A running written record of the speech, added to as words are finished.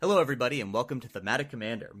everybody, and welcome to Thematic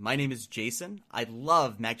Commander. My name is Jason. I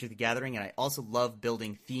love Magic the Gathering, and I also love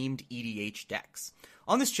building themed EDH decks.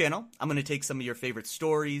 On this channel, I'm going to take some of your favorite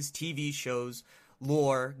stories, TV shows,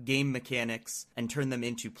 lore, game mechanics, and turn them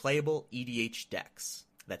into playable EDH decks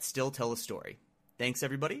that still tell a story. Thanks,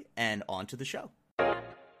 everybody, and on to the show.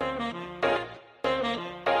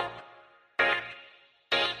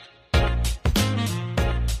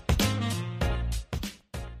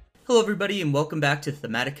 Hello everybody and welcome back to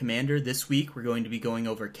Thematic Commander. This week we're going to be going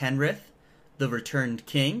over Kenrith, the Returned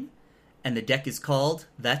King, and the deck is called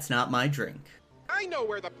That's Not My Drink. I know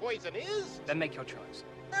where the poison is. Then make your choice.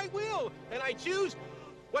 I will, and I choose...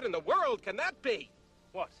 What in the world can that be?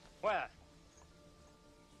 What? Where?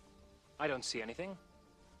 I don't see anything.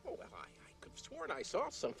 Oh, well, I could have sworn I saw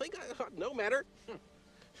something. No matter.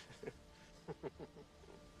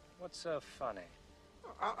 What's so funny?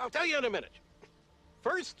 I'll tell you in a minute.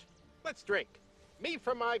 First, let's drink. Me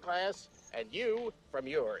from my glass, and you from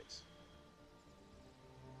yours.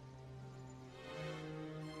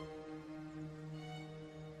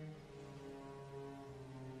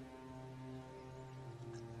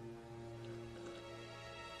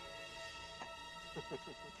 You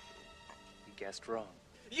guessed wrong.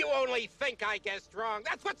 You only think I guessed wrong.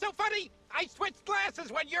 That's what's so funny. I switched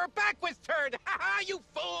glasses when your back was turned. Ha ha, you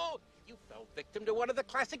fool. You fell victim to one of the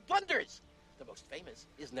classic blunders. The most famous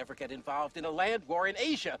is never get involved in a land war in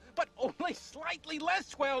Asia, but only slightly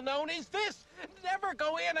less well known is this. Never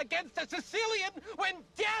go in against a Sicilian when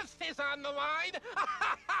death is on the line.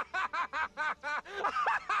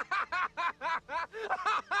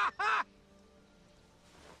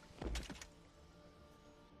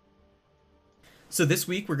 So this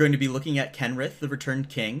week we're going to be looking at Kenrith, the Returned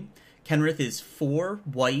King. Kenrith is 4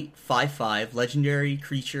 white, 5/5, legendary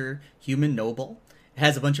creature, human noble. It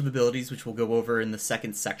has a bunch of abilities, which we'll go over in the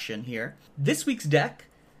second section here. This week's deck,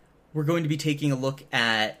 we're going to be taking a look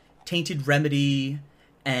at Tainted Remedy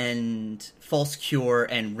and False Cure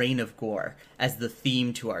and Reign of Gore as the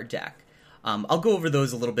theme to our deck. I'll go over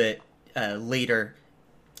those a little bit later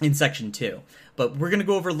in section 2. But we're going to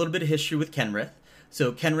go over a little bit of history with Kenrith.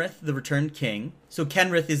 So Kenrith, the Returned King. So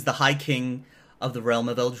Kenrith is the High King of the realm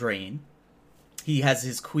of Eldraine. He has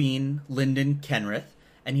his queen, Lyndon Kenrith.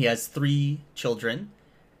 And he has 3 children,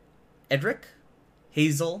 Edric,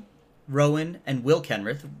 Hazel, Rowan, and Will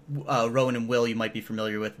Kenrith. Rowan and Will you might be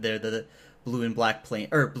familiar with. They're the blue and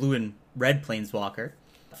red planeswalker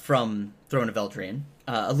from Throne of Eldraine.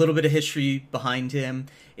 A little bit of history behind him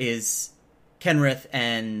is Kenrith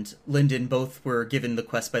and Lyndon both were given the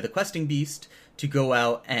quest by the Questing Beast to go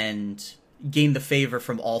out and gain the favor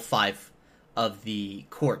from all 5 of the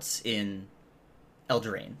courts in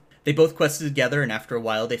Eldraine. They both quested together, and after a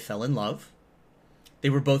while, they fell in love.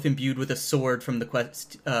 They were both imbued with swords from the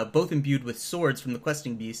Questing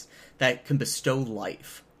Beast that can bestow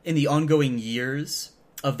life. In the ongoing years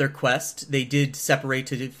of their quest, they did separate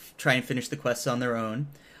to try and finish the quest on their own.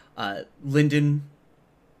 Lyndon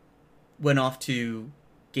went off to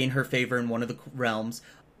gain her favor in one of the realms,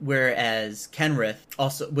 whereas Kenrith,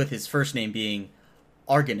 also with his first name being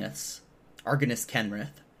Arginus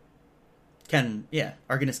Kenrith.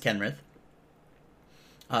 Arginus Kenrith,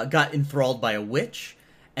 got enthralled by a witch,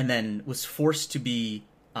 and then was forced to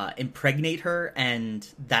impregnate her, and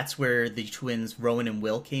that's where the twins Rowan and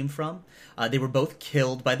Will came from. They were both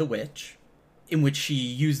killed by the witch, in which she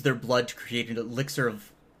used their blood to create an elixir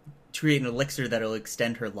that'll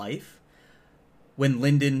extend her life. When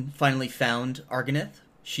Lyndon finally found Argineth,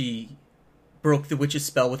 she broke the witch's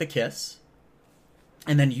spell with a kiss,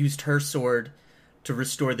 and then used her sword to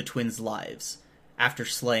restore the twins' lives after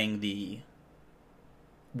slaying the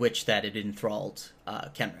witch that had enthralled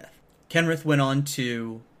Kenrith. Kenrith went on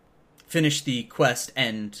to finish the quest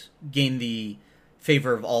and gain the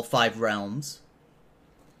favor of all 5 realms,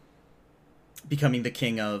 becoming the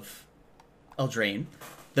King of Eldraine.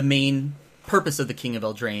 The main purpose of the King of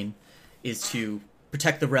Eldraine is to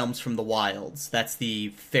protect the realms from the wilds. That's the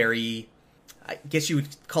fairy... I guess you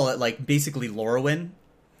would call it, like, basically Lorwyn.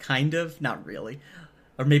 Kind of, not really.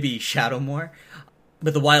 Or maybe Shadowmoor.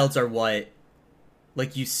 But the wilds are what,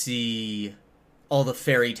 like, you see all the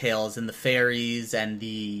fairy tales and the fairies and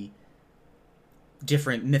the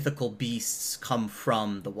different mythical beasts come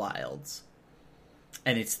from the wilds.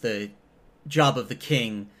 And it's the job of the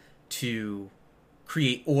king to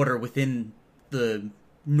create order within the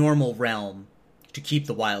normal realm to keep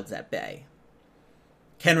the wilds at bay.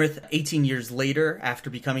 Kenrith, 18 years later, after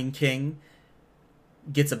becoming king,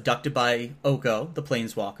 gets abducted by Oko, the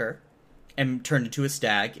planeswalker, and turned into a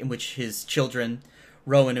stag, in which his children,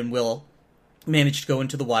 Rowan and Will, manage to go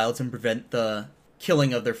into the wilds and prevent the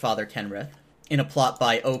killing of their father, Kenrith. in a plot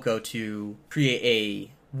by Oko to create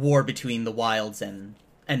a war between the wilds and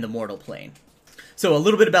the mortal plane. So a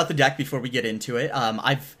little bit about the deck before we get into it.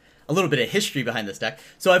 I've a little bit of history behind this deck.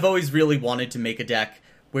 So I've always really wanted to make a deck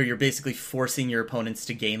where you're basically forcing your opponents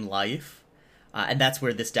to gain life. And that's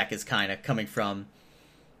where this deck is kind of coming from.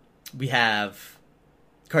 We have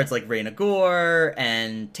cards like Rain of Gore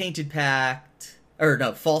and Tainted Pact,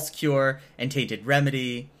 False Cure and Tainted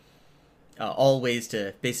Remedy. All ways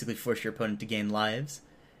to basically force your opponent to gain life.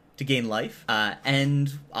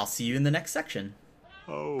 And I'll see you in the next section.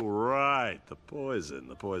 Oh, right. The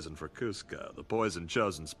poison for Kuzco. The poison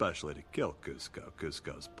chosen specially to kill Kuzco.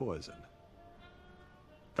 Kuzco's poison.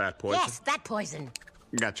 That poison? Yes, that poison.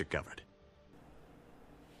 Got you covered.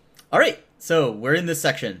 Alright, so we're in this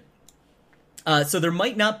section. So there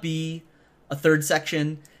might not be a third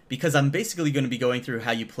section, because I'm basically going to be going through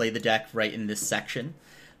how you play the deck right in this section.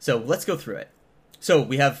 So let's go through it. So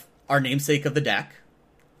we have our namesake of the deck,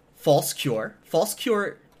 False Cure. False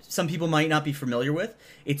Cure, some people might not be familiar with.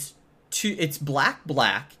 It's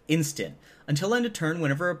black, instant. Until end of turn,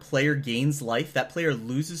 whenever a player gains life, that player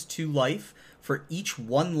loses 2 life for each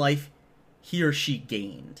 1 life he or she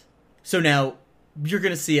gained. So now, you're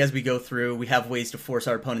going to see as we go through, we have ways to force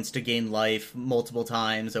our opponents to gain life multiple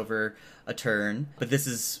times over a turn. But this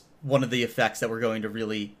is one of the effects that we're going to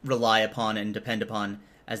really rely upon and depend upon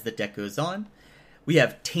as the deck goes on. We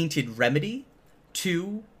have Tainted Remedy,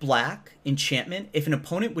 2 black, enchantment. If an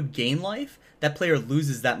opponent would gain life, that player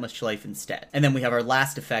loses that much life instead. And then we have our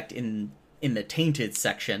last effect in the Tainted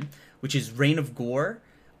section, which is Rain of Gore,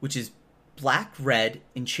 which is black-red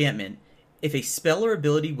enchantment. If a spell or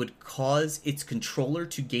ability would cause its controller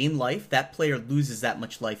to gain life, that player loses that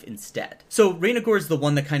much life instead. So Rain of Gore is the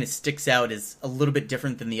one that kind of sticks out as a little bit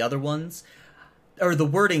different than the other ones. Or the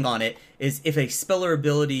wording on it is if a spell or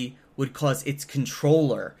ability would cause its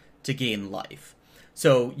controller to gain life.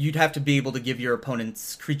 So you'd have to be able to give your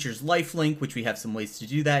opponent's creatures lifelink, which we have some ways to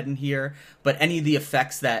do that in here. But any of the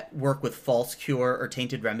effects that work with False Cure or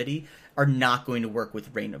Tainted Remedy are not going to work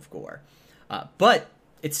with Rain of Gore. But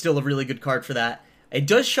it's still a really good card for that. It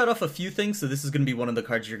does shut off a few things, so this is going to be one of the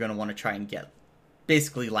cards you're going to want to try and get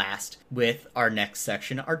basically last with our next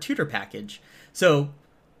section, our tutor package. So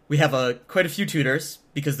we have quite a few tutors,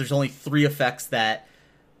 because there's only 3 effects that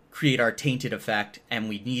create our tainted effect, and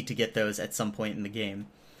we need to get those at some point in the game.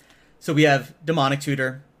 So we have Demonic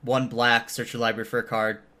Tutor, 1 black, search your library for a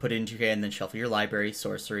card, put it into your hand, then shuffle your library,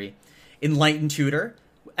 sorcery. Enlightened Tutor,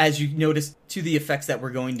 as you notice, to the effects that we're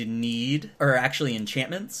going to need are actually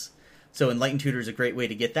enchantments. So Enlightened Tutor is a great way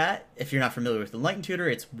to get that. If you're not familiar with Enlightened Tutor,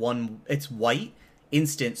 it's white,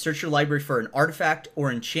 instant, search your library for an artifact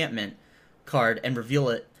or enchantment card and reveal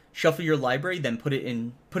it. Shuffle your library, then put it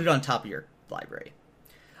on top of your library.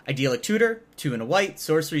 Idyllic Tutor, 2 and a white,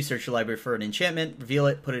 sorcery, search your library for an enchantment, reveal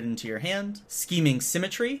it, put it into your hand. Scheming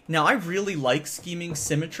Symmetry. Now, I really like Scheming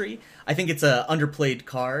Symmetry. I think it's a underplayed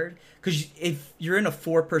card, because if you're in a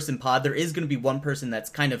 4-person pod, there is going to be one person that's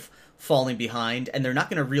kind of falling behind, and they're not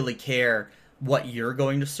going to really care what you're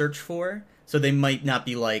going to search for. So they might not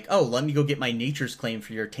be like, oh, let me go get my Nature's Claim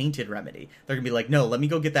for your Tainted Remedy. They're going to be like, no, let me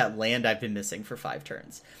go get that land I've been missing for 5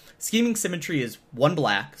 turns. Scheming Symmetry is 1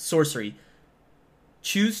 black, sorcery.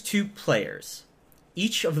 Choose 2 players.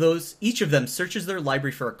 Each of them searches their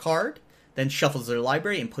library for a card, then shuffles their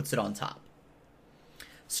library and puts it on top.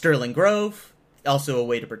 Sterling Grove, also a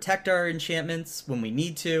way to protect our enchantments when we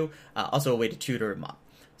need to, also a way to tutor them up.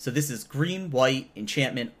 So this is green, white,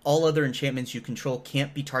 enchantment. All other enchantments you control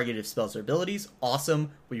can't be targeted with spells or abilities. Awesome.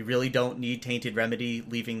 We really don't need Tainted Remedy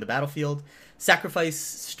leaving the battlefield. Sacrifice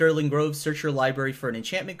Sterling Grove, search your library for an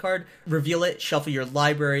enchantment card, reveal it, shuffle your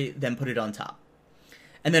library, then put it on top.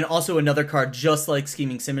 And then also another card just like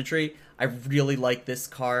Scheming Symmetry. I really like this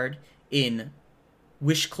card in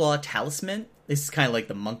Wishclaw Talisman. This is kind of like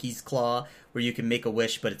the Monkey's Claw, where you can make a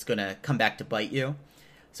wish, but it's going to come back to bite you.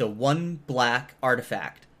 So 1 black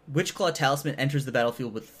artifact. Witchclaw Talisman enters the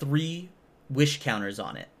battlefield with 3 wish counters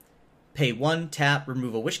on it. Pay 1, tap,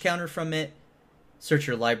 remove a wish counter from it. Search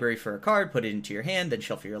your library for a card, put it into your hand, then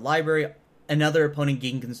shuffle your library. Another opponent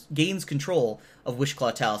gains control of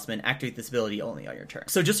Wishclaw Talisman. Activate this ability only on your turn.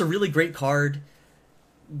 So just a really great card.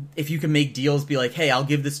 If you can make deals, be like, hey, I'll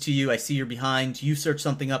give this to you. I see you're behind. You search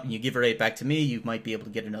something up and you give it right back to me. You might be able to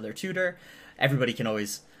get another tutor. Everybody can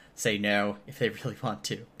always say no if they really want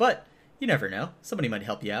to. But you never know. Somebody might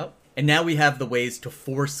help you out. And now we have the ways to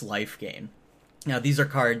force life gain. Now, these are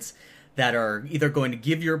cards that are either going to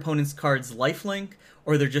give your opponent's cards lifelink,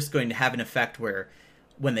 or they're just going to have an effect where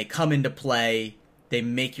when they come into play, they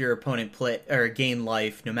make your opponent play or gain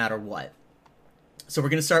life no matter what. So we're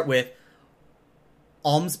going to start with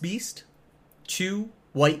Alms Beast, 2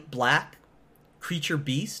 white black creature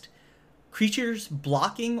beast. Creatures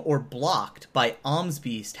blocking or blocked by Alms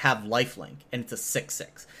Beast have lifelink, and it's a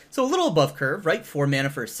 6/6. So a little above curve, right? 4 mana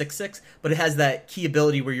for a 6/6, but it has that key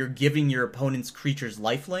ability where you're giving your opponent's creatures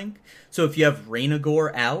lifelink. So if you have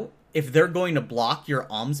Raynagor out, if they're going to block your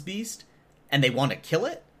Alms Beast and they want to kill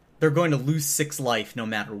it, they're going to lose 6 life no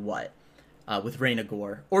matter what. With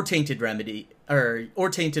Raynagor, or Tainted Remedy,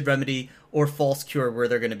 or False Cure, where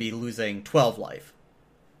they're going to be losing 12 life.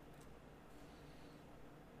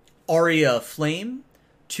 Aria of Flame,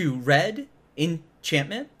 2 red,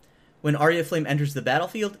 enchantment. When Aria of Flame enters the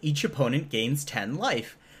battlefield, each opponent gains 10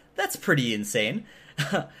 life. That's pretty insane.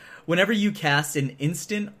 Whenever you cast an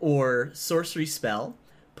instant or sorcery spell,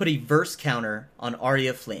 put a verse counter on Aria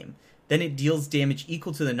of Flame. Then it deals damage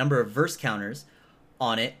equal to the number of verse counters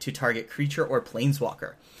on it to target creature or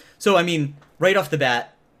planeswalker. So, I mean, right off the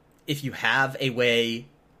bat, if you have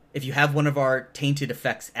one of our tainted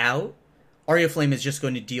effects out, Aria of Flame is just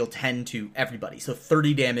going to deal 10 to everybody. So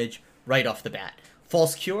 30 damage right off the bat.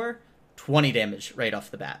 False Cure, 20 damage right off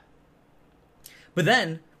the bat. But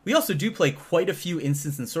then, we also do play quite a few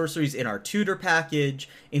instants and sorceries in our tutor package,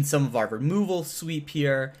 in some of our removal sweep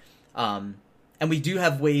here, and we do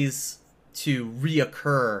have ways to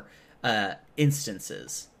reoccur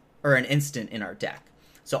instances, or an instant in our deck.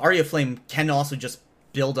 So Aria of Flame can also just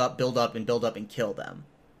build up, and kill them.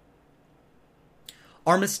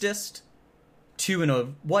 Armistice, 2 and a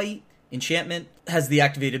white, enchantment, has the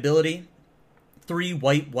activate ability. 3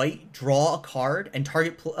 white, draw a card, and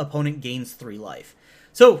target opponent gains 3 life.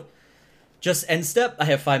 So, just end step, I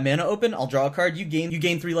have 5 mana open, I'll draw a card, you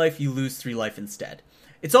gain 3 life, you lose 3 life instead.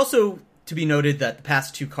 It's also to be noted that the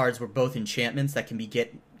past 2 cards were both enchantments that can be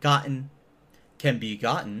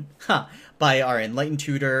gotten by our Enlightened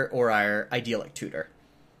Tutor or our Idyllic Tutor.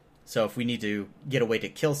 So if we need to get a way to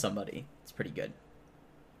kill somebody, it's pretty good.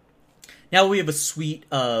 Now we have a suite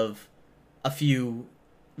of a few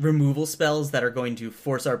removal spells that are going to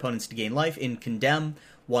force our opponents to gain life. In Condemn,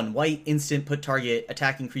 1 white, instant, put target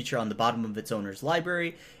attacking creature on the bottom of its owner's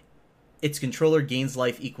library. Its controller gains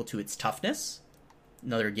life equal to its toughness.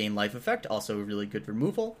 Another gain life effect, also a really good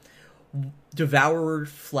removal. Devourer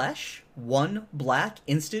Flesh, 1 black,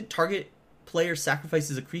 instant, target player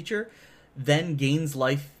sacrifices a creature, then gains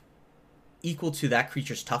life equal to that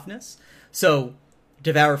creature's toughness. So,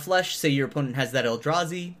 Devour Flesh, say your opponent has that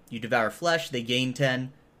Eldrazi, you Devour Flesh, they gain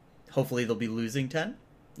 10, hopefully they'll be losing 10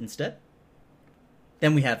 instead.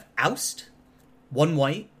 Then we have Oust, 1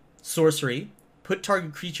 white, sorcery, put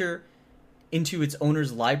target creature into its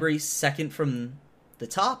owner's library second from the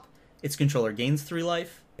top, its controller gains 3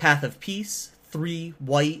 life. Path of Peace, 3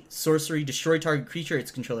 white, sorcery, destroy target creature, its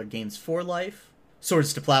controller gains 4 life.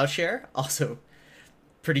 Swords to Plowshare, also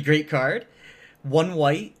pretty great card. 1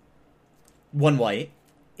 white,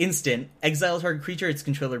 instant, exile target creature, its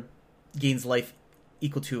controller gains life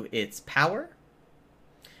equal to its power.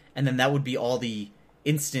 And then that would be all the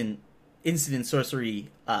instant sorcery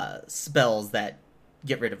spells that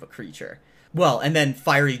get rid of a creature. Well, and then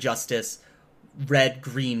Fiery Justice, red,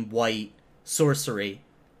 green, white, sorcery.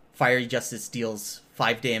 Fiery Justice deals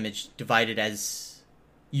 5 damage divided as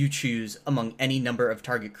you choose among any number of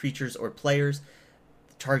target creatures or players.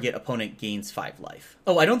 The target opponent gains 5 life.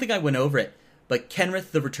 Oh, I don't think I went over it, but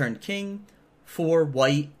Kenrith the Returned King, 4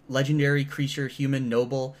 white, legendary creature, human,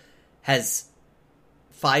 noble, has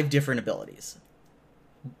 5 different abilities.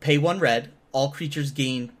 Pay 1 red, all creatures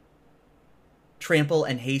gain trample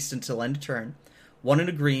and haste until end of turn. 1 and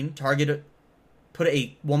a green, put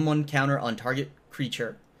a 1/1 counter on target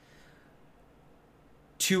creature.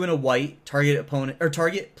 2 and a white,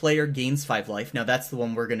 target player gains 5 life. Now that's the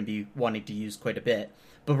one we're going to be wanting to use quite a bit,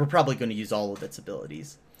 but we're probably going to use all of its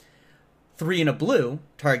abilities. 3 and a blue,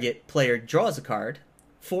 target player draws a card.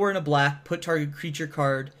 4 and a black, put target creature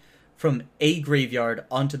card from a graveyard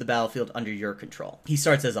onto the battlefield under your control. He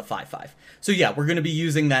starts as a 5/5. So yeah, we're going to be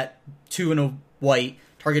using that 2 and a white,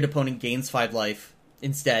 target opponent gains 5 life.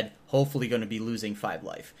 Instead, hopefully going to be losing 5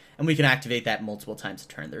 life. And we can activate that multiple times a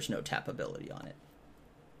turn. There's no tap ability on it.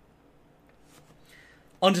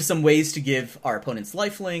 Onto some ways to give our opponents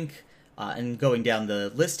lifelink, and going down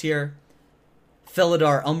the list here.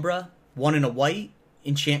 Felidar Umbra, 1 and a white,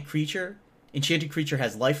 enchant creature. Enchanted creature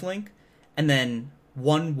has lifelink, and then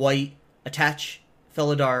 1 white, attach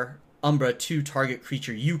Felidar Umbra to target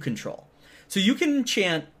creature you control. So you can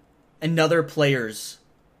enchant another player's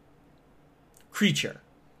creature,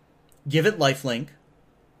 give it lifelink,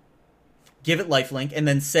 and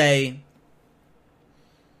then say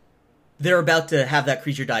they're about to have that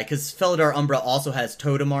creature die, because Felidar Umbra also has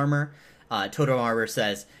Totem Armor. Totem Armor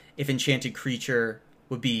says, if enchanted creature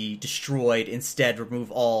would be destroyed. Instead,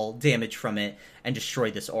 remove all damage from it and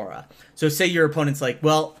destroy this aura. So say your opponent's like,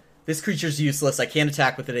 well, this creature's useless. I can't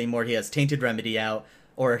attack with it anymore. He has Tainted Remedy out,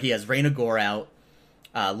 or he has Rain of Gore out.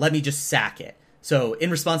 Let me just sack it. So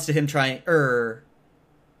in response to him trying to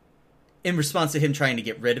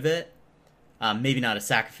get rid of it, maybe not a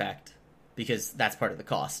sack effect, because that's part of the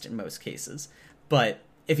cost in most cases. But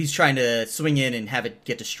if he's trying to swing in and have it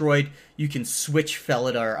get destroyed, you can switch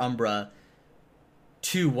Felidar Umbra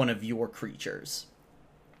to one of your creatures.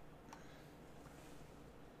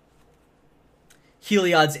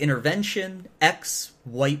 Heliod's Intervention, X,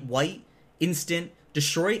 white, instant,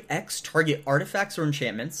 destroy X target artifacts or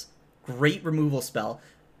enchantments. Great removal spell.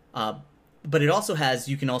 But it also has,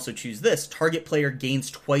 you can also choose this, target player gains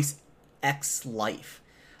twice X life.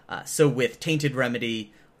 So with Tainted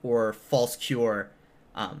Remedy or False Cure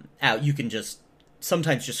out, you can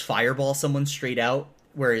sometimes just fireball someone straight out,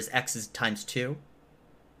 whereas X is ×2.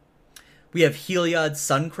 We have Heliod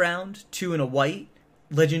Suncrowned, 2 and a white,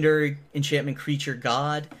 legendary enchantment creature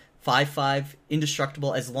god, 5/5,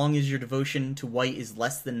 indestructible. As long as your devotion to white is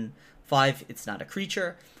less than 5, it's not a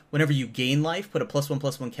creature. Whenever you gain life, put a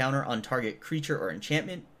 +1/+1 counter on target creature or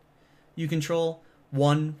enchantment you control.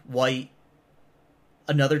 1 white,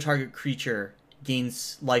 another target creature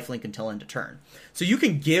gains lifelink until end of turn. So you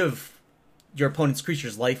can give your opponent's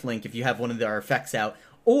creatures lifelink if you have one of their effects out,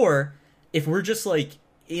 or if we're just like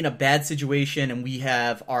in a bad situation and we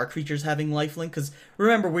have our creatures having lifelink, because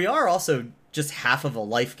remember, we are also just half of a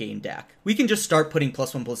life gain deck. We can just start putting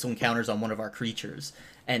 +1/+1 counters on one of our creatures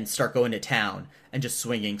and start going to town and just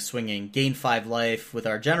swinging, gain 5 life with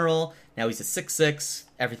our general. Now he's a 6/6,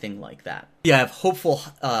 everything like that. You have Hopeful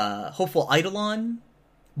Eidolon,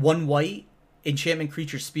 1 white, enchantment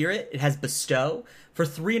creature spirit. It has Bestow. For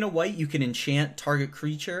 3 and a white, you can enchant target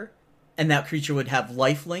creature, and that creature would have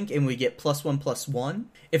lifelink, and we get +1/+1.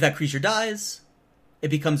 If that creature dies, it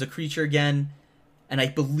becomes a creature again, and I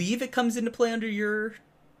believe it comes into play under your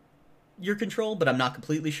control, but I'm not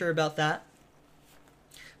completely sure about that.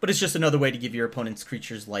 But it's just another way to give your opponent's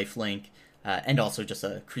creatures lifelink, and also just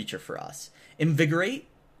a creature for us. Invigorate,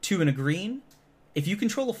 2 and a green. If you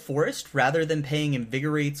control a forest, rather than paying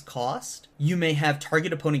Invigorate's cost, you may have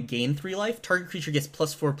target opponent gain 3 life. Target creature gets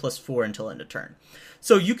 +4/+4 until end of turn.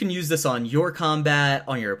 So you can use this on your combat,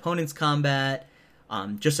 on your opponent's combat,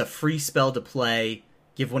 just a free spell to play.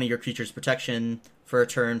 Give one of your creatures protection for a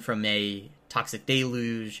turn from a Toxic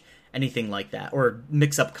Deluge, anything like that. Or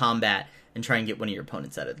mix up combat and try and get one of your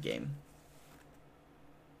opponents out of the game.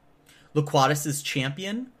 Laquatus'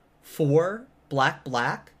 Champion, 4,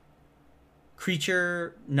 black,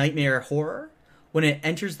 creature, Nightmare Horror. When it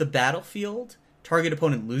enters the battlefield, target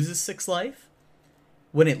opponent loses 6 life.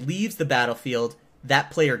 When it leaves the battlefield,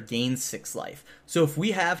 that player gains 6 life. So if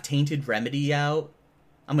we have Tainted Remedy out,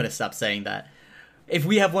 I'm going to stop saying that. If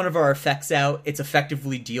we have one of our effects out, it's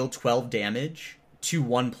effectively deal 12 damage to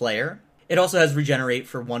one player. It also has Regenerate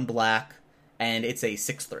for 1 black, and it's a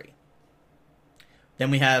 6/3.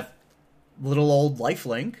 Then we have little old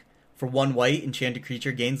Lifelink. For 1 white, enchanted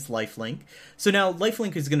creature gains lifelink. So now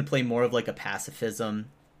lifelink is going to play more of like a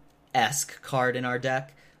pacifism-esque card in our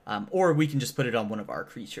deck. Or we can just put it on one of our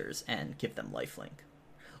creatures and give them lifelink.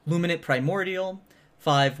 Luminant Primordial,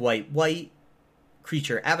 5 white,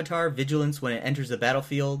 creature avatar, vigilance. When it enters the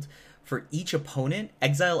battlefield, for each opponent,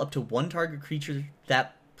 exile up to 1 target creature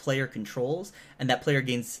that player controls, and that player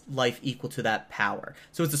gains life equal to that power.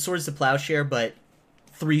 So it's a Swords to Plowshare, but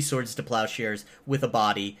 3 Swords to Plowshares with a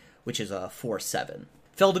body, which is a 4/7.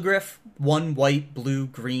 Feldegriff, 1 white, blue,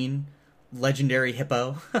 green, legendary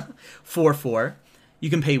hippo, 4/4.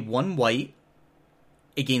 You can pay 1 white.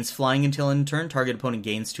 It gains flying until end turn. Target opponent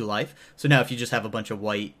gains 2 life. So now if you just have a bunch of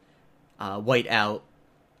white out,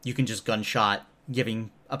 you can just gunshot,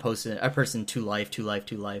 giving a person 2 life, 2 life,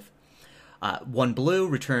 2 life. 1 blue,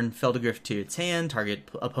 return Feldegriff to its hand. Target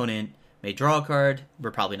opponent may draw a card.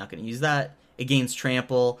 We're probably not going to use that. It gains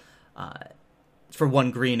trample. For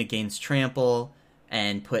 1 green, it gains trample.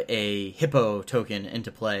 And put a hippo token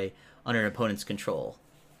into play under an opponent's control.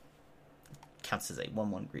 Counts as a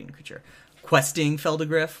 1/1 green creature. Questing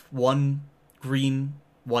Feldegriff, 1 green,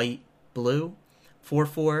 white, blue,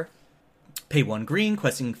 4/4. Pay 1 green.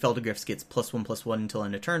 Questing Feldegriff gets +1/+1 until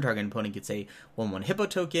end of turn. Target opponent gets a 1/1 hippo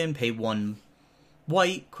token. Pay 1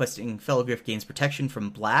 white. Questing Feldegriff gains protection from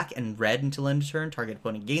black and red until end of turn. Target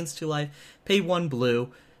opponent gains 2 life. Pay 1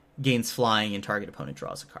 blue. Gains flying, and target opponent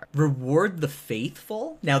draws a card. Reward the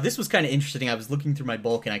Faithful. Now, this was kind of interesting. I was looking through my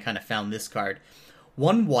bulk, and I kind of found this card.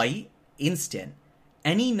 1 white, instant.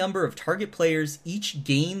 Any number of target players each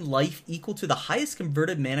gain life equal to the highest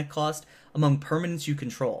converted mana cost among permanents you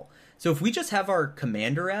control. So if we just have our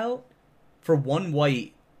commander out, for 1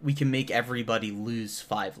 white, we can make everybody lose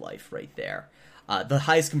 5 life right there. The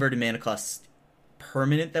highest converted mana cost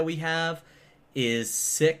permanent that we have is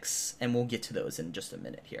 6, and we'll get to those in just a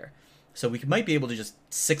minute here. So we might be able to just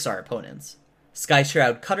 6 our opponents.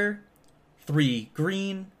 Skyshroud Cutter, 3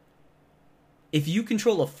 green. If you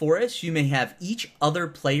control a forest, you may have each other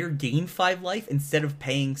player gain 5 life instead of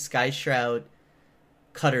paying Skyshroud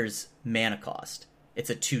Cutter's mana cost. It's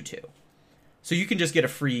a 2/2. So you can just get a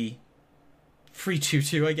free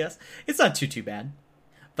 2/2, I guess. It's not too bad.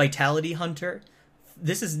 Vitality Hunter.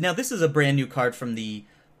 This is a brand new card from the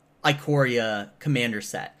Ikoria Commander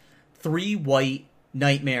set. 3 white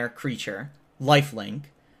nightmare creature, lifelink.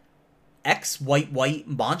 X white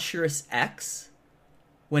monstrous X.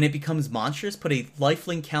 When it becomes monstrous, put a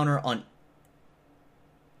lifelink counter on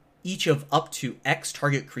each of up to X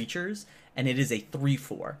target creatures, and it is a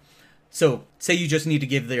 3/4. So, say you just need to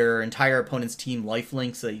give their entire opponent's team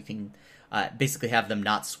lifelink so that you can basically have them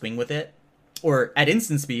not swing with it. Or at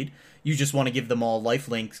instant speed, you just want to give them all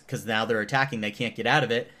lifelink because now they're attacking, they can't get out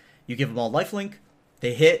of it. You give them all lifelink,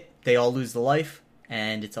 they hit, they all lose the life,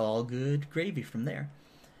 and it's all good gravy from there.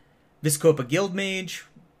 Vizkopa Guildmage,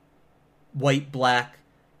 white-black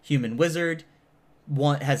human wizard,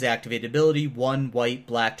 one has activated ability, 1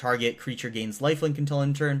 white-black target creature gains lifelink until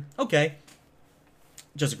end turn. Okay.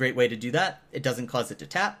 Just a great way to do that. It doesn't cause it to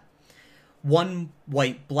tap. 1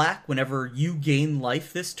 white-black, whenever you gain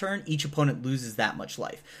life this turn, each opponent loses that much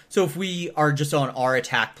life. So if we are just on our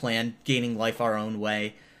attack plan, gaining life our own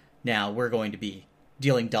way, now we're going to be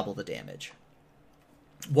dealing double the damage.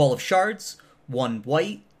 Wall of Shards, 1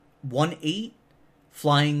 white, 1/8,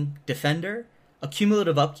 flying defender,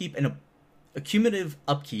 accumulative upkeep, and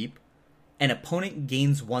an opponent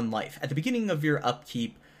gains 1 life. At the beginning of your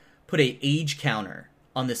upkeep, put a age counter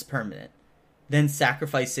on this permanent. Then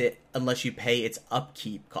sacrifice it unless you pay its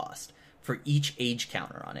upkeep cost for each age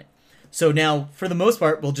counter on it. So now, for the most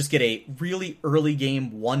part, we'll just get a really early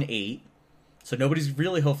game 1/8. So nobody's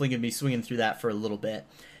really hopefully going to be swinging through that for a little bit.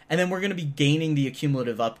 And then we're going to be gaining the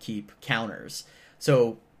accumulative upkeep counters.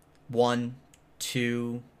 So 1,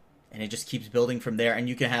 2, and it just keeps building from there. And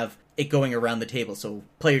you can have it going around the table. So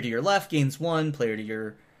player to your left gains 1, player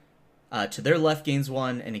to their left gains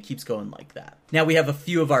 1, and it keeps going like that. Now we have a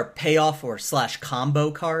few of our payoff or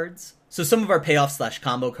 /combo cards. So some of our payoff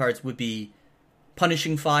 /combo cards would be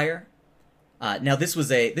Punishing Fire. Now this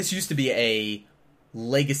used to be a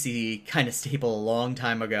legacy kind of staple a long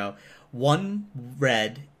time ago. 1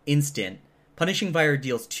 red instant. Punishing Fire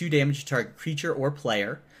deals 2 damage to target creature or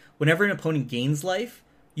player. Whenever an opponent gains life,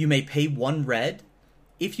 you may pay 1 red.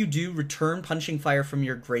 If you do, return Punishing Fire from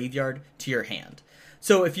your graveyard to your hand.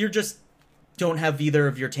 So if you just don't have either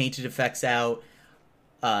of your tainted effects out,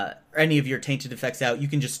 any of your tainted effects out, you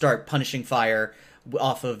can just start Punishing Fire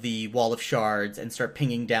off of the Wall of Shards and start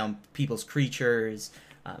pinging down people's creatures,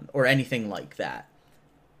 or anything like that.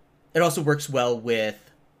 It also works well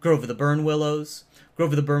with Grove of the Burn Willows.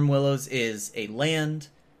 Grove of the Burn Willows is a land.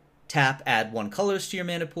 Tap, add 1 colors to your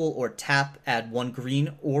mana pool, or tap, add 1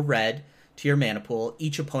 green or red to your mana pool.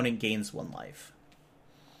 Each opponent gains 1 life.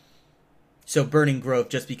 So Burning Grove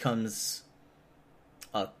just becomes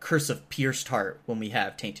a Curse of Pierced Heart when we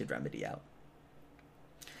have Tainted Remedy out.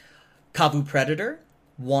 Kavu Predator,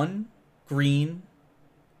 1 green,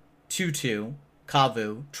 2/2,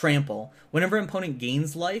 Kavu, trample. Whenever an opponent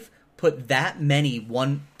gains life, put that many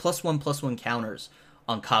 1/1/1 counters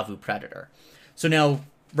on Kavu Predator. So now,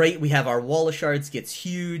 right, we have our Wall of Shards gets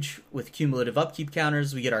huge with cumulative upkeep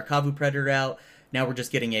counters. We get our Kavu Predator out. Now we're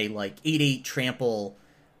just getting a 8/8 trample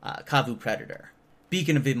Kavu Predator.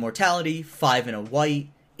 Beacon of Immortality, 5 and a white,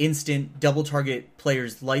 instant, double target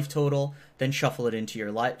player's life total, then shuffle it into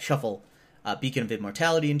your Beacon of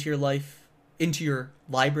Immortality into your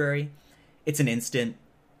library. It's an instant.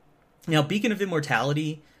 Now, Beacon of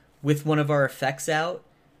Immortality, with one of our effects out,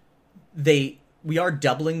 we are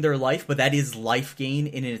doubling their life, but that is life gain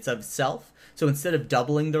in and of itself. So instead of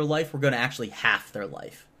doubling their life, we're going to actually half their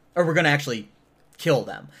life. Or we're going to actually kill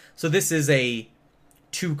them. So this is a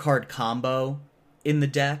 2-card combo in the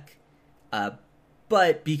deck.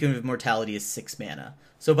 But Beacon of Immortality is 6 mana.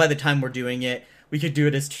 So by the time we're doing it, we could do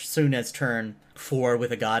it as soon as turn 4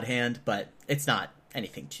 with a God Hand, but it's not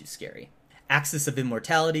anything too scary. Axis of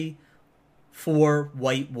Immortality, 4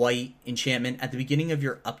 white enchantment. At the beginning of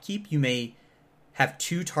your upkeep, you may have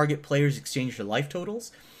 2 target players exchange their life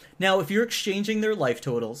totals. Now, if you're exchanging their life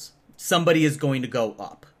totals, somebody is going to go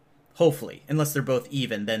up. Hopefully. Unless they're both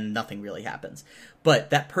even, then nothing really happens. But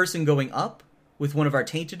that person going up with one of our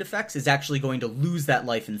tainted effects is actually going to lose that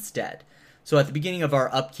life instead. So at the beginning of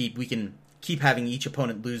our upkeep, we can keep having each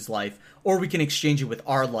opponent lose life, or we can exchange it with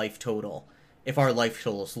our life total, if our life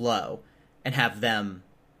total is low, and have them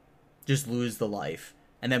just lose the life,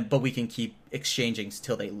 but we can keep exchanging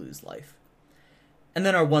till they lose life. And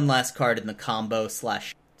then our one last card in the combo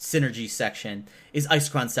 / synergy section is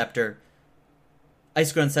Isochron Scepter.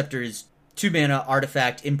 Isochron Scepter is 2 mana,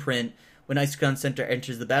 artifact, imprint. When Isochron Scepter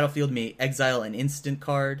enters the battlefield, you may exile an instant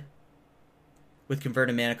card with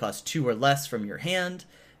converted mana cost 2 or less from your hand.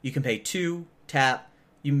 You can pay 2, tap.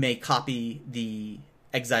 You may copy the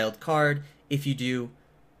exiled card. If you do,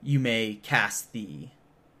 you may cast the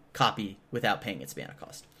copy without paying its mana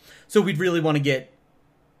cost. So we'd really want to get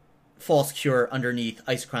False Cure underneath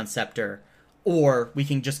Isochron Scepter, or we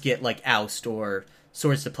can just get like Oust or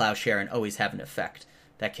Swords to Plowshare and always have an effect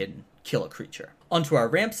that can kill a creature. Onto our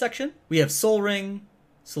ramp section, we have Sol Ring,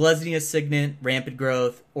 Selesnya Signet, Rampant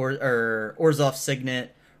Growth, Orzhov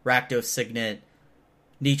Signet, Rakdos Signet,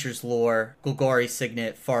 Nature's Lore, Golgari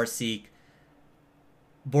Signet, Farseek,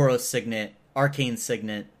 Boros Signet, Arcane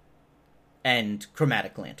Signet, and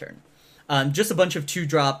Chromatic Lantern. Just a bunch of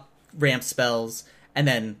 2-drop ramp spells, and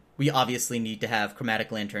then we obviously need to have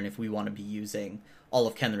Chromatic Lantern if we want to be using all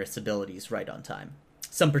of Kenrith's abilities right on time.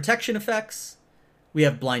 Some protection effects. We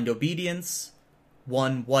have Blind Obedience,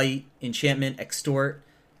 1 white, enchantment, extort.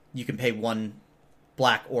 You can pay 1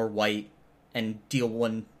 black or white and deal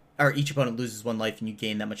 1, or each opponent loses 1 life and you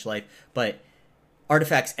gain that much life. But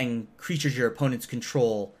artifacts and creatures your opponents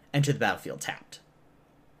control enter the battlefield tapped.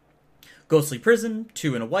 Ghostly Prison,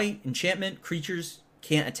 2 and a white, enchantment. Creatures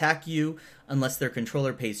can't attack you unless their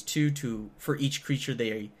controller pays 2 for each creature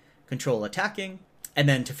they control attacking. And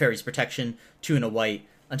then Teferi's Protection, 2 and a white.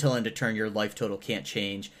 Until end of turn, your life total can't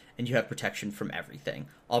change, and you have protection from everything.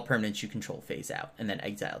 All permanents you control phase out, and then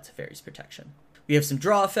exile Teferi's Protection. We have some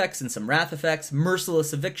draw effects and some wrath effects.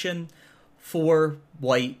 Merciless Eviction, 4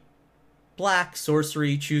 white, black,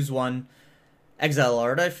 sorcery, choose 1. Exile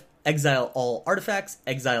all artifacts,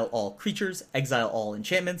 exile all creatures, exile all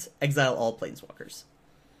enchantments, exile all planeswalkers.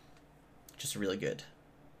 Just a really good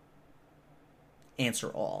answer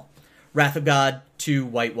all. Wrath of God, 2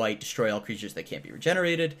 white, destroy all creatures that can't be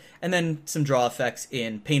regenerated, and then some draw effects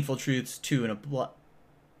in Painful Truths, 2 and a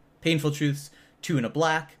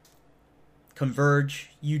black. Converge,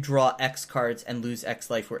 you draw X cards and lose X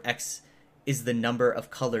life, where X is the number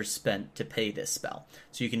of colors spent to pay this spell.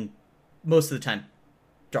 So you can, most of the time,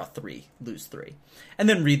 draw 3, lose 3. And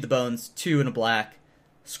then Read the Bones, 2 and a black,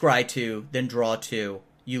 scry 2, then draw 2,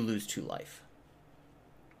 you lose 2 life.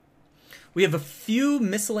 We have a few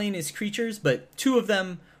miscellaneous creatures, but 2 of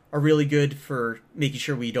them are really good for making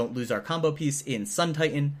sure we don't lose our combo piece in Sun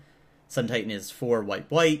Titan. Sun Titan is 4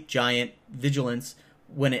 white, giant, vigilance.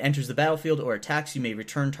 When it enters the battlefield or attacks, you may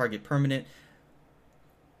return target permanent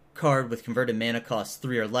card with converted mana cost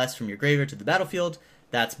 3 or less from your graveyard to the battlefield.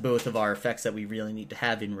 That's both of our effects that we really need to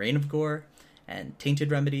have in Reign of Gore and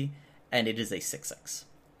Tainted Remedy, and it is a 6/6.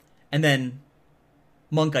 And then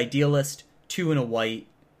Monk Idealist, 2 and a white,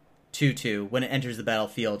 2/2. When it enters the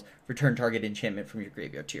battlefield, return target enchantment from your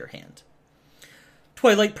graveyard to your hand.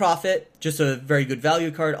 Twilight Prophet, just a very good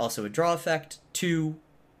value card, also a draw effect. 2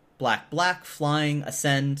 black, flying,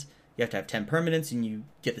 ascend. You have to have 10 permanents, and you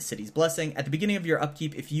get the City's Blessing. At the beginning of your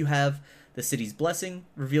upkeep, if you have the City's Blessing,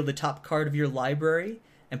 reveal the top card of your library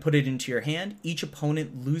and put it into your hand. Each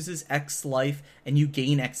opponent loses X life, and you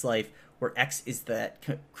gain X life, where X is that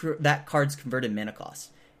card's converted mana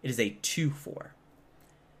cost. It is a 2/4.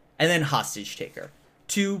 And then Hostage Taker.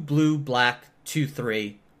 2 blue, black,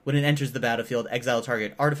 2/3. When it enters the battlefield, exile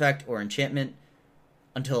target artifact or enchantment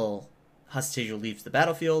until Hostage Taker leaves the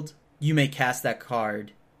battlefield. You may cast that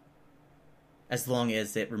card as long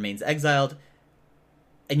as it remains exiled,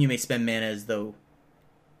 and you may spend mana as though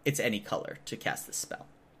it's any color to cast this spell.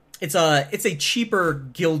 It's a cheaper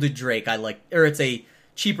Gilded Drake it's a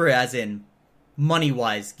cheaper as in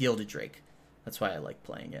money-wise Gilded Drake. That's why I like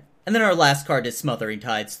playing it. And then our last card is Smothering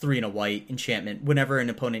Tides, 3 and a white, enchantment. Whenever an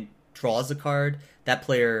opponent draws a card, that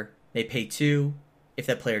player may pay 2. If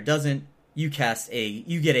that player doesn't, you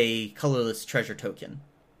get a colorless treasure token,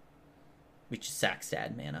 which sacks to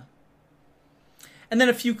add mana. And then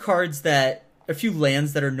a few lands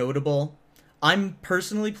that are notable. I'm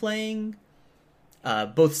personally playing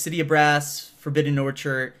both City of Brass, Forbidden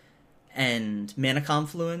Orchard, and Mana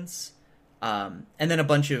Confluence, and then a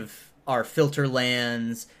bunch of our filter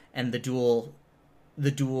lands and the dual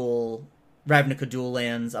Ravnica dual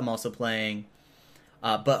lands I'm also playing.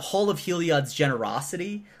 But Hall of Heliod's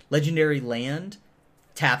Generosity, legendary land,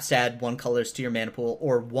 taps to add 1 colors to your mana pool,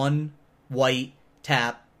 or 1 white,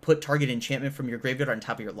 tap, put target enchantment from your graveyard on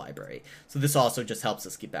top of your library. So this also just helps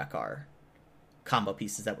us get back our combo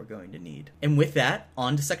pieces that we're going to need. And with that,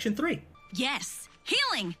 on to section 3. Yes,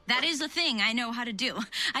 healing. That is a thing I know how to do.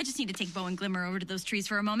 I just need to take Bow and Glimmer over to those trees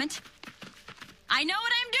for a moment. I know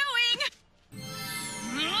what I'm doing!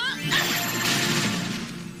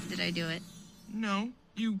 Did I do it? No,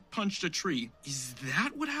 you punched a tree. Is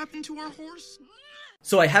that what happened to our horse?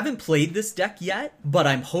 So I haven't played this deck yet, but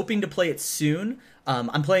I'm hoping to play it soon.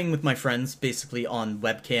 I'm playing with my friends basically on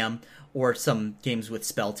webcam or some games with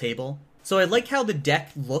Spell Table. So I like how the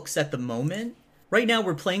deck looks at the moment. Right now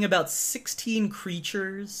we're playing about 16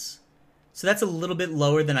 creatures, so that's a little bit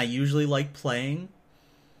lower than I usually like playing.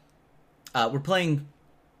 We're playing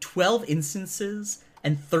 12 instances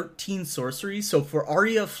and 13 sorceries, so for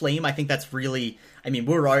Aria of Flame, I think that's really... I mean,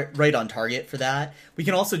 we're right on target for that. We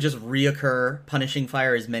can also just reoccur Punishing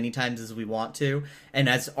Fire as many times as we want to, and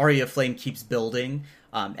as Aria of Flame keeps building,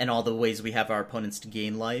 and all the ways we have our opponents to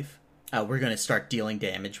gain life, we're going to start dealing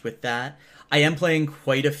damage with that. I am playing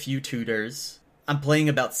quite a few tutors. I'm playing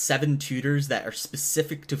about 7 tutors that are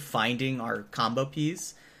specific to finding our combo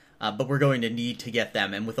piece, but we're going to need to get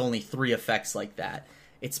them, and with only 3 effects like that,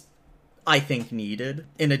 it's, I think, needed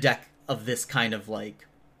in a deck of this kind of, like,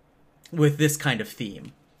 with this kind of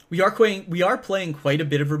theme. We are playing quite a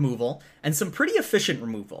bit of removal, and some pretty efficient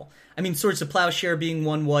removal. I mean, Swords to Plowshare being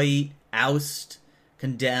 1 white, Oust,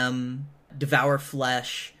 Condemn, Devour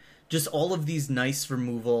Flesh, just all of these nice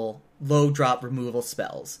removal, low drop removal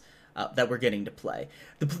spells that we're getting to play.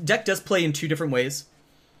 The deck does play in 2 different ways.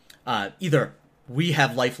 Either we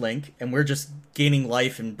have lifelink, and we're just gaining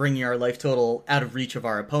life and bringing our life total out of reach of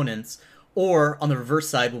our opponents, or on the reverse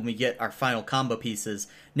side, when we get our final combo pieces,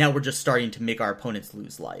 now we're just starting to make our opponents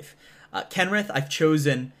lose life. Kenrith, I've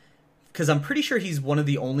chosen because I'm pretty sure he's one of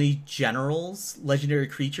the only generals, legendary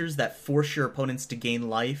creatures, that force your opponents to gain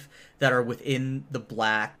life that are within the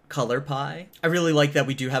black color pie. I really like that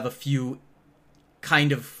we do have a few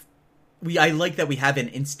kind of... I like that we have an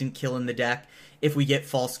instant kill in the deck. If we get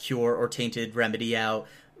False Cure or Tainted Remedy out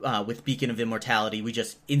with Beacon of Immortality, we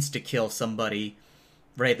just insta-kill somebody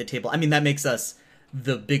right at the table. I mean, that makes us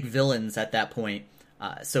the big villains at that point.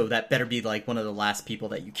 So that better be like one of the last people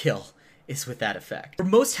that you kill is with that effect. We're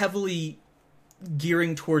most heavily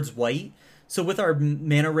gearing towards white. So with our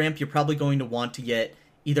mana ramp, you're probably going to want to get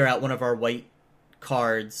either out one of our white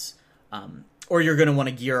cards, or you're going to want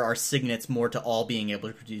to gear our signets more to all being able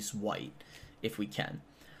to produce white, if we can.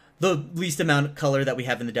 The least amount of color that we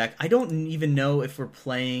have in the deck, I don't even know if we're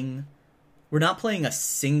not playing a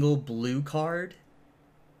single blue card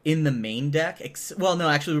in the main deck. Well, no,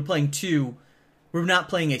 actually, we're playing 2. We're not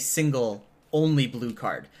playing a single only blue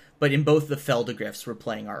card, but in both the Feldegriffs, we're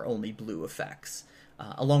playing our only blue effects,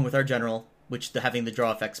 along with our general, which having the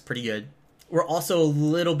draw effect's pretty good. We're also a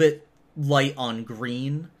little bit light on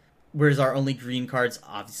green, whereas our only green cards,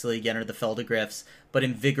 obviously, again, are the Feldegriffs, but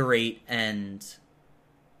Invigorate and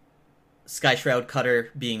Skyshroud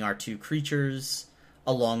Cutter being our 2 creatures,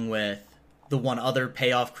 along with the one other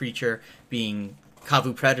payoff creature being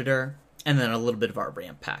Kavu Predator, and then a little bit of our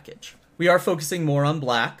ramp package. We are focusing more on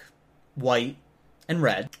black, white, and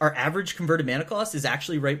red. Our average converted mana cost is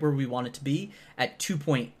actually right where we want it to be, at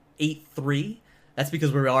 2.83. That's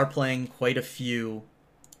because we are playing quite a few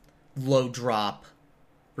low drop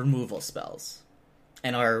removal spells.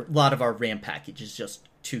 And a lot of our ramp package is just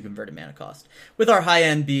 2 converted mana cost. With our high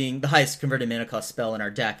end being the highest converted mana cost spell in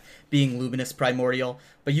our deck being Luminous Primordial,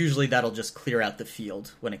 but usually that'll just clear out the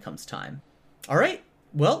field when it comes time. Alright,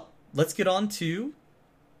 well, let's get on to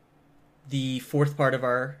the 4th part of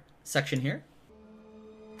our section here.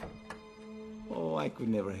 Oh, I could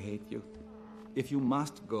never hate you. If you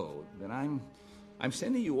must go, then I'm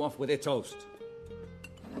sending you off with a toast.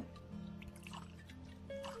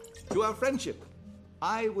 To our friendship.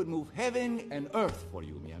 I would move heaven and earth for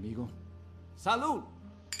you, mi amigo. Salud!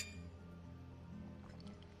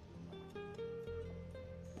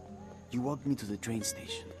 You walked me to the train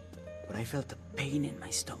station, but I felt a pain in my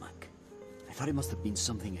stomach. I thought it must have been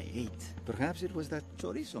something I ate. Perhaps it was that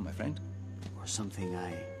chorizo, my friend. Or something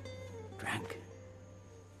I drank.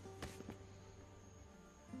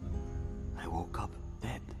 I woke up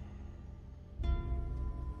dead.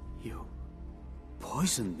 You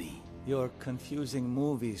poisoned me. You're confusing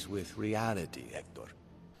movies with reality, Hector.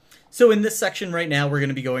 So in this section right now, we're going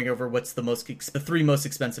to be going over what's the 3 most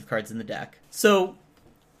expensive cards in the deck. So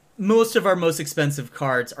most of our most expensive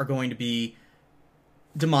cards are going to be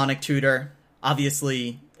Demonic Tutor.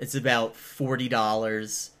 Obviously, it's about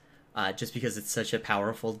 $40, just because it's such a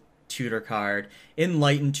powerful tutor card.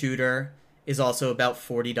 Enlightened Tutor is also about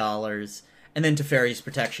 $40, and then Teferi's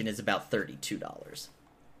Protection is about $32.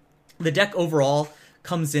 The deck overall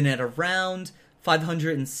comes in at around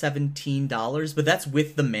 $517, but that's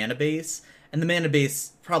with the mana base, and the mana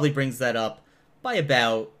base probably brings that up by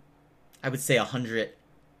about, I would say, $100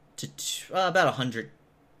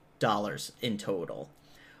 in total.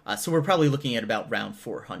 So we're probably looking at about around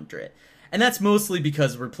 400, and that's mostly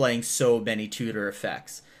because we're playing so many tutor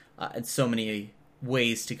effects and so many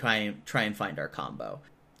ways to try and find our combo.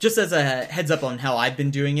 Just as a heads up on how I've been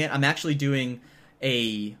doing it, I'm actually doing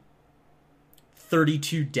a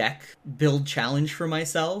 32 deck build challenge for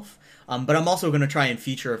myself, but I'm also going to try and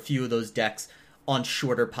feature a few of those decks on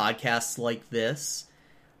shorter podcasts like this.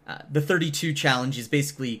 The 32 challenge is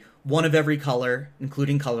basically one of every color,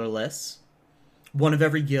 including colorless, one of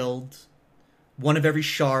every guild, one of every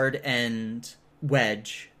shard and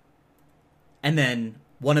wedge, and then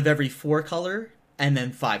one of every 4 color, and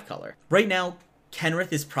then 5 color. Right now,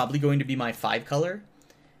 Kenrith is probably going to be my 5 color,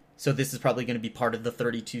 so this is probably going to be part of the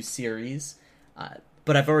 32 series.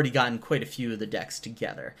 But I've already gotten quite a few of the decks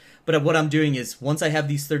together. But what I'm doing is, once I have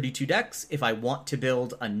these 32 decks, if I want to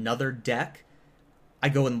build another deck, I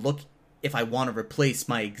go and look if I want to replace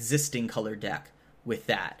my existing color deck with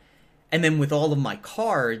that. And then with all of my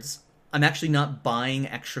cards, I'm actually not buying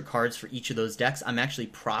extra cards for each of those decks. I'm actually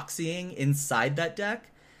proxying inside that deck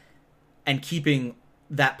and keeping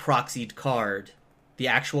that proxied card, the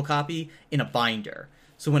actual copy, in a binder.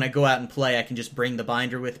 So when I go out and play, I can just bring the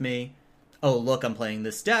binder with me. Oh, look, I'm playing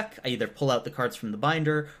this deck. I either pull out the cards from the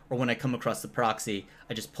binder, or when I come across the proxy,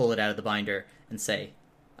 I just pull it out of the binder and say,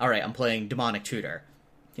 all right, I'm playing Demonic Tutor.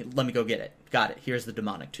 Let me go get it. Got it. Here's the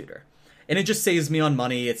Demonic Tutor. And it just saves me on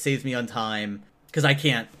money. It saves me on time, because I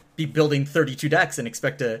can't be building 32 decks and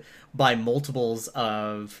expect to buy multiples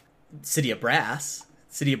of City of Brass.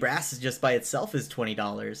 City of Brass is just by itself is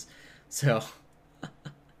 $20. So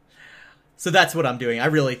that's what I'm doing. I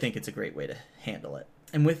really think it's a great way to handle it.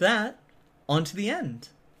 And with that, on to the end.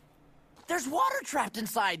 There's water trapped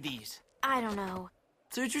inside these. I don't know.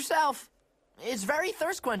 Suit yourself. It's very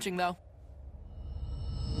thirst quenching, though.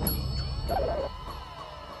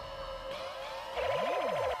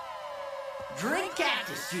 Drink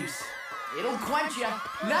cactus juice. It'll quench you.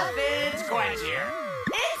 Nothing's quenchier.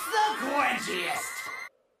 It's the quenchiest.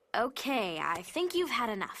 Okay, I think you've had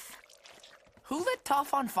enough. Who lit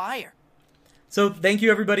Toph on fire? So thank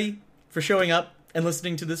you, everybody, for showing up and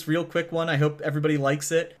listening to this real quick one. I hope everybody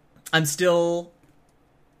likes it. I'm still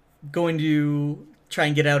going to try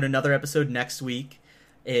and get out another episode next week.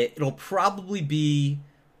 It'll probably be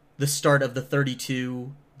the start of the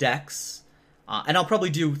 32 decks. And I'll probably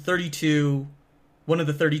do one of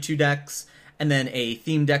the 32 decks, and then a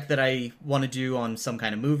theme deck that I want to do on some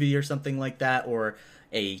kind of movie or something like that, or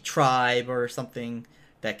a tribe or something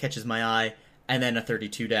that catches my eye, and then a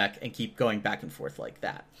 32 deck, and keep going back and forth like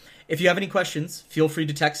that. If you have any questions, feel free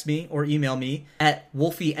to text me or email me at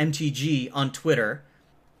WolfieMTG on Twitter,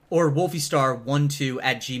 or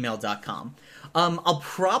wolfiestar12@gmail.com. I'll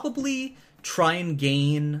probably try and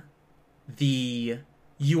gain the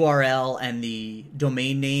URL and the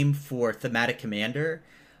domain name for Thematic Commander.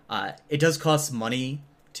 It does cost money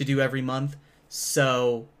to do every month,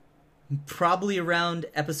 so probably around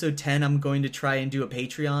episode 10 I'm going to try and do a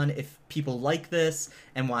Patreon. If people like this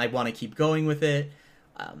and I want to keep going with it,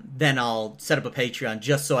 then I'll set up a Patreon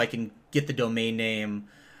just so I can get the domain name,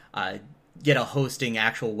 get a hosting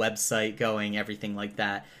actual website going, everything like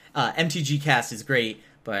that. MTGcast is great,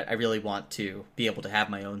 but I really want to be able to have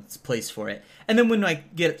my own place for it. And then when I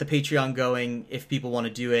get the Patreon going, if people want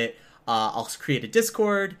to do it, I'll create a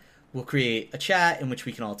Discord, we'll create a chat in which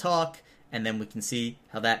we can all talk, and then we can see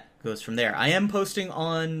how that goes from there. I am posting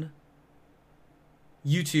on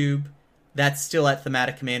YouTube. That's still at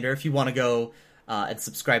Thematic Commander. If you want to go and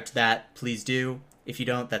subscribe to that, please do. If you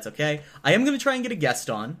don't, that's okay. I am going to try and get a guest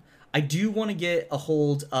on. I do want to get a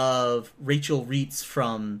hold of Rachel Reitz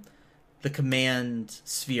from the Command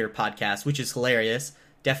Sphere podcast, which is hilarious.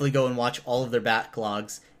 Definitely go and watch all of their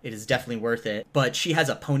backlogs. It is definitely worth it. But she has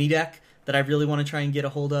a pony deck that I really want to try and get a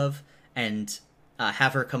hold of and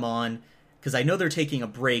have her come on, because I know they're taking a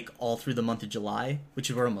break all through the month of July,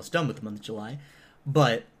 which we're almost done with the month of July.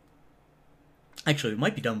 But actually, we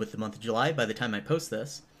might be done with the month of July by the time I post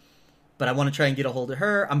this. But I want to try and get a hold of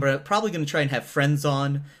her. I'm probably going to try and have friends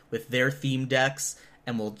on with their theme decks,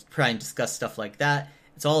 and we'll try and discuss stuff like that.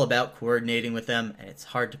 It's all about coordinating with them, and it's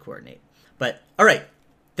hard to coordinate. But, all right.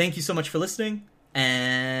 Thank you so much for listening,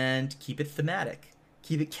 and keep it thematic.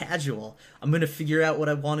 Keep it casual. I'm going to figure out what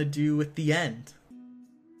I want to do at the end.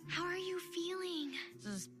 How are you feeling? This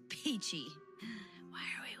is peachy. Why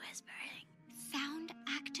are we whispering? Sound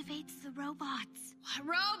activates the robots. What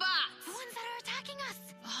robots? The ones that are attacking us.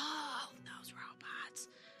 Oh, those robots.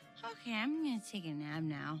 Okay, I'm gonna take a nap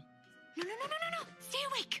now. No. Stay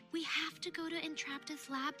awake. We have to go to Entrapta's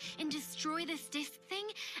lab and destroy this disc thing,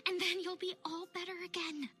 and then you'll be all better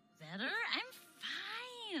again. Better? I'm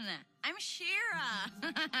fine. I'm Shira.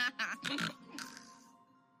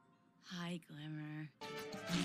 Hi, Glimmer.